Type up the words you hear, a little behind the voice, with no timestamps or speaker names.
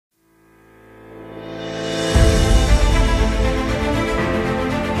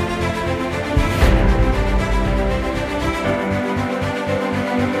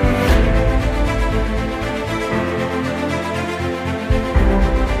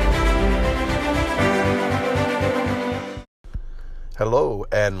Hello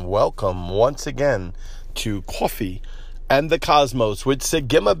and welcome once again to Coffee and the Cosmos with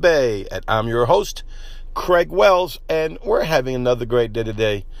Sagima Bay. And I'm your host, Craig Wells, and we're having another great day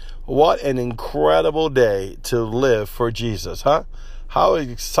today. What an incredible day to live for Jesus, huh? How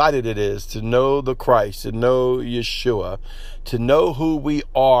excited it is to know the Christ, to know Yeshua, to know who we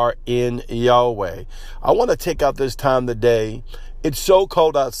are in Yahweh. I want to take out this time today. It's so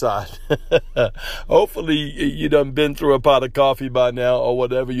cold outside. Hopefully you done been through a pot of coffee by now or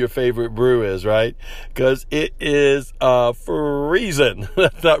whatever your favorite brew is, right? Because it is freezing.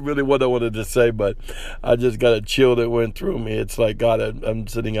 That's not really what I wanted to say, but I just got a chill that went through me. It's like, God, I'm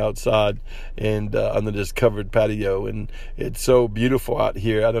sitting outside and under this covered patio, and it's so beautiful out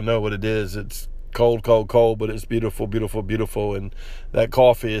here. I don't know what it is. It's cold, but it's beautiful. And that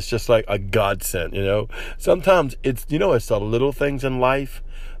coffee is just like a godsend, you know. Sometimes it's the little things in life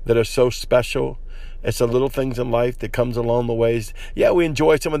that are so special. It's the little things in life that comes along the ways. Yeah, we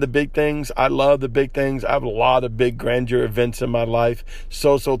enjoy some of the big things. I love the big things. I have a lot of big grandeur events in my life.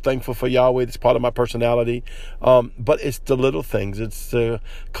 So thankful for Yahweh. It's part of my personality. But it's the little things. It's the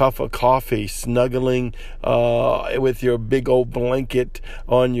cup of coffee, snuggling with your big old blanket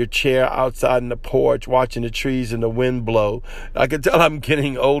on your chair outside in the porch, watching the trees and the wind blow. I can tell I'm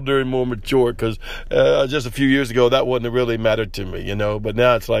getting older and more mature because just a few years ago, that wouldn't have really mattered to me, you know. But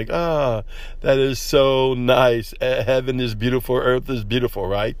now it's like, that is so nice. Heaven is beautiful. Earth is beautiful,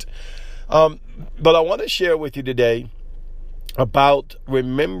 right? But I want to share with you today about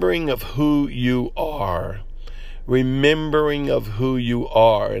remembering of who you are. Remembering of who you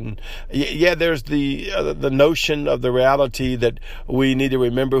are. And yeah, there's the notion of the reality that we need to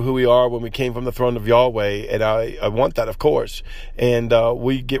remember who we are when we came from the throne of Yahweh. And I want that, of course. And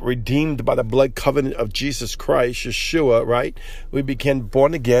we get redeemed by the blood covenant of Jesus Christ, Yeshua, right? We became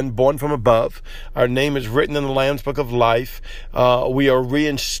born again, born from above. Our name is written in the Lamb's Book of Life. We are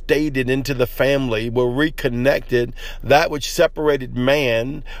reinstated into the family. We're reconnected. That which separated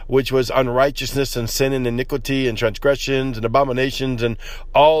man, which was unrighteousness and sin and iniquity and transgressions and abominations and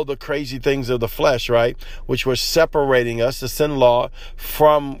all the crazy things of the flesh, right? Which was separating us, the sin law,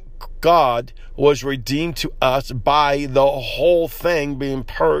 from God, was redeemed to us by the whole thing being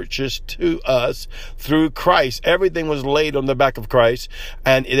purchased to us through Christ. Everything was laid on the back of Christ,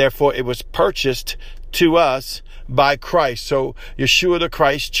 and therefore it was purchased to us by Christ. So Yeshua the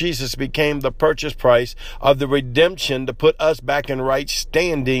Christ, Jesus, became the purchase price of the redemption to put us back in right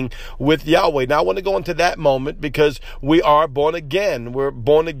standing with Yahweh. Now I want to go into that moment because we are born again. We're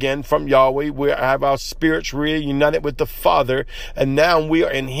born again from Yahweh. We have our spirits reunited with the Father, and now we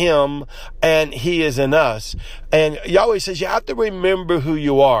are in Him and He is in us. And Yahweh says you have to remember who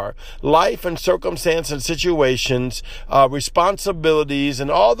you are. Life and circumstance and situations, responsibilities, and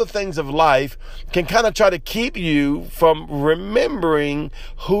all the things of life can kind of try to keep you from remembering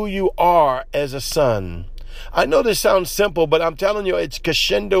who you are as a son. I know this sounds simple, but I'm telling you, it's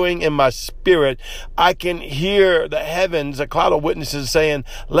crescendoing in my spirit. I can hear the heavens, a cloud of witnesses saying,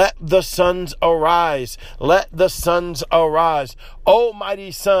 let the sons arise. Let the sons arise. O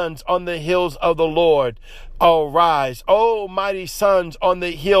mighty sons on the hills of the Lord, arise. O mighty sons on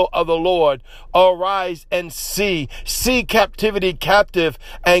the hill of the Lord, arise and see. See captivity captive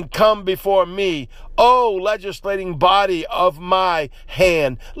and come before me. O legislating body of my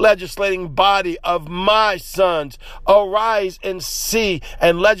hand, legislating body of my sons, arise and see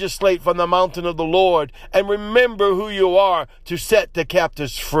and legislate from the mountain of the Lord, and remember who you are to set the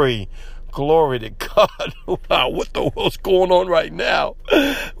captives free. Glory to God. Wow, what the world's going on right now?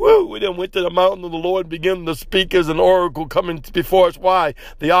 Woo, we then went to the mountain of the Lord and began to speak as an oracle coming before us. Why?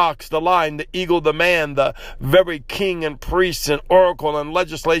 The ox, the lion, the eagle, the man, the very king and priest and oracle and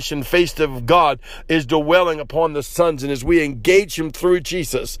legislation faced of God is dwelling upon the sons. And as we engage Him through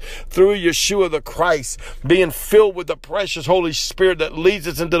Jesus, through Yeshua the Christ, being filled with the precious Holy Spirit that leads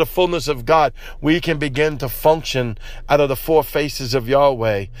us into the fullness of God, we can begin to function out of the four faces of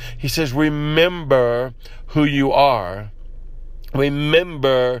Yahweh. He says, remember who you are.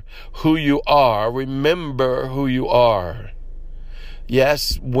 Remember who you are. Remember who you are.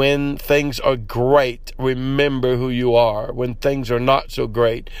 Yes, when things are great, remember who you are. When things are not so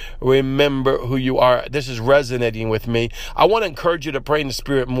great, remember who you are. This is resonating with me. I want to encourage you to pray in the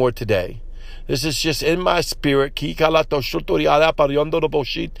Spirit more today. This is just in my spirit. Yahweh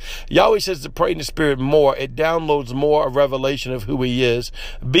says to pray in the spirit more. It downloads more of revelation of who he is.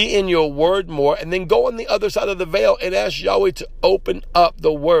 Be in your word more, and then go on the other side of the veil and ask Yahweh to open up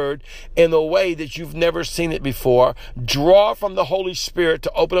the word in a way that you've never seen it before. Draw from the Holy Spirit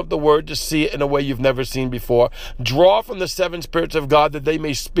to open up the word to see it in a way you've never seen before. Draw from the seven spirits of God that they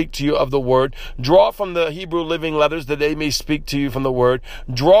may speak to you of the word. Draw from the Hebrew living letters that they may speak to you from the word.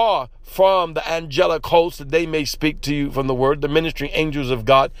 Draw from the angelic hosts that they may speak to you from the word, the ministering angels of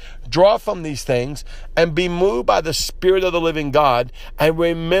God. Draw from these things and be moved by the Spirit of the living God, and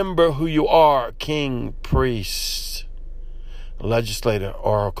remember who you are: king, priest, legislator,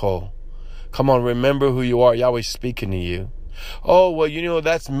 oracle. Come on, remember who you are. Yahweh's speaking to you. Oh, well,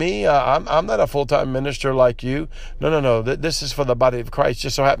 that's me. I'm not a full-time minister like you. No. This is for the body of Christ.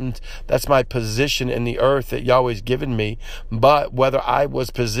 Just so happens that's my position in the earth that Yahweh's given me. But whether I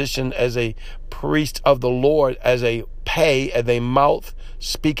was positioned as a priest of the Lord, as a mouth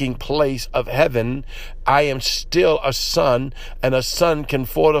speaking place of heaven, I am still a son, and a son can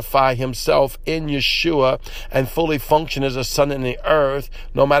fortify himself in Yeshua and fully function as a son in the earth,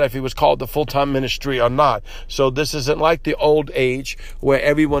 no matter if he was called to full-time ministry or not. So this isn't like the old age where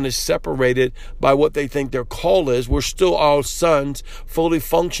everyone is separated by what they think their call is. We're still all sons, fully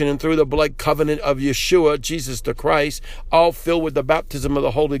functioning through the blood covenant of Yeshua, Jesus the Christ, all filled with the baptism of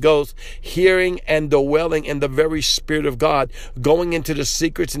the Holy Ghost, hearing and dwelling in the very Spirit of God, going into the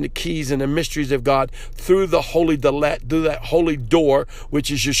secrets and the keys and the mysteries of God through the through that holy door,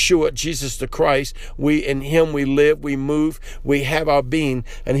 which is Yeshua, Jesus the Christ. In him we live, we move, we have our being.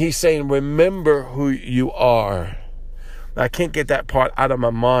 And he's saying, remember who you are. I can't get that part out of my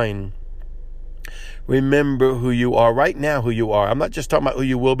mind. Remember who you are right now, who you are. I'm not just talking about who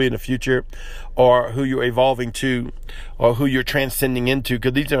you will be in the future, or who you're evolving to, or who you're transcending into,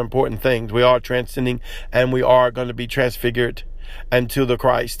 because these are important things. We are transcending, and we are going to be transfigured unto the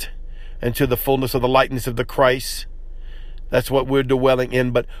Christ, and to the fullness of the likeness of the Christ. That's what we're dwelling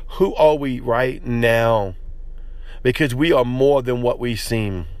in. But who are we right now? Because we are more than what we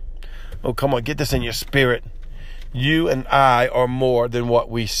seem. Oh, come on, get this in your spirit. You and I are more than what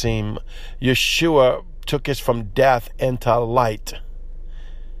we seem. Yeshua took us from death into light.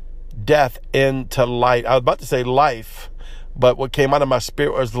 Death into light. I was about to say life, but what came out of my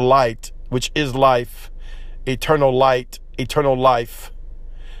spirit was light, which is life. Eternal light, eternal life.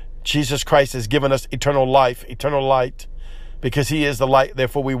 Jesus Christ has given us eternal life, eternal light, because he is the light.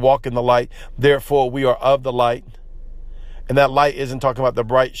 Therefore, we walk in the light. Therefore, we are of the light. And that light isn't talking about the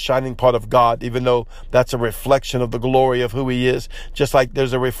bright, shining part of God, even though that's a reflection of the glory of who he is, just like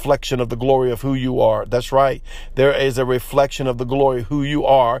there's a reflection of the glory of who you are. That's right. There is a reflection of the glory of who you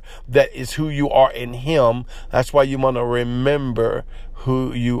are. That is who you are in him. That's why you want to remember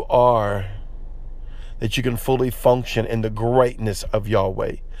who you are, that you can fully function in the greatness of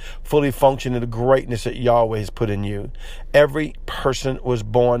Yahweh, fully function in the greatness that Yahweh has put in you. Every person was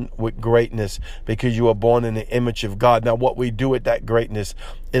born with greatness because you were born in the image of God. Now, what we do with that greatness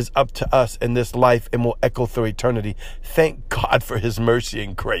is up to us in this life, and will echo through eternity. Thank God for his mercy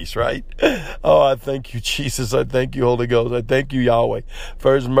and grace, right? Oh, I thank you, Jesus. I thank you, Holy Ghost. I thank you, Yahweh,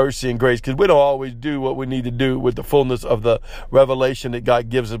 for his mercy and grace, because we don't always do what we need to do with the fullness of the revelation that God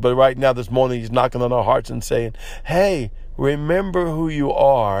gives us. But right now, this morning, he's knocking on our hearts and saying, hey, remember who you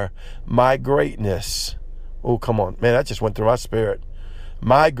are, my greatness. Oh, come on. Man, that just went through my spirit.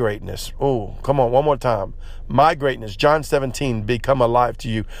 My greatness. Oh, come on. One more time. My greatness. John 17, become alive to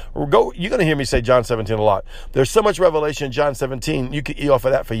you. You're going to hear me say John 17 a lot. There's so much revelation in John 17. You could eat off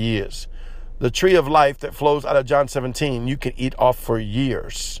of that for years. The tree of life that flows out of John 17, you can eat off for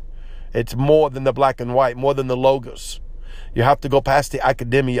years. It's more than the black and white, more than the logos. You have to go past the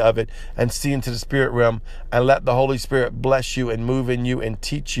academia of it and see into the spirit realm and let the Holy Spirit bless you and move in you and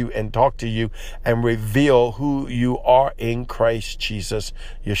teach you and talk to you and reveal who you are in Christ Jesus,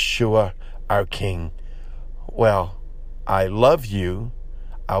 Yeshua, our King. Well, I love you.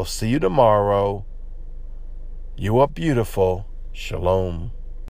 I'll see you tomorrow. You are beautiful. Shalom.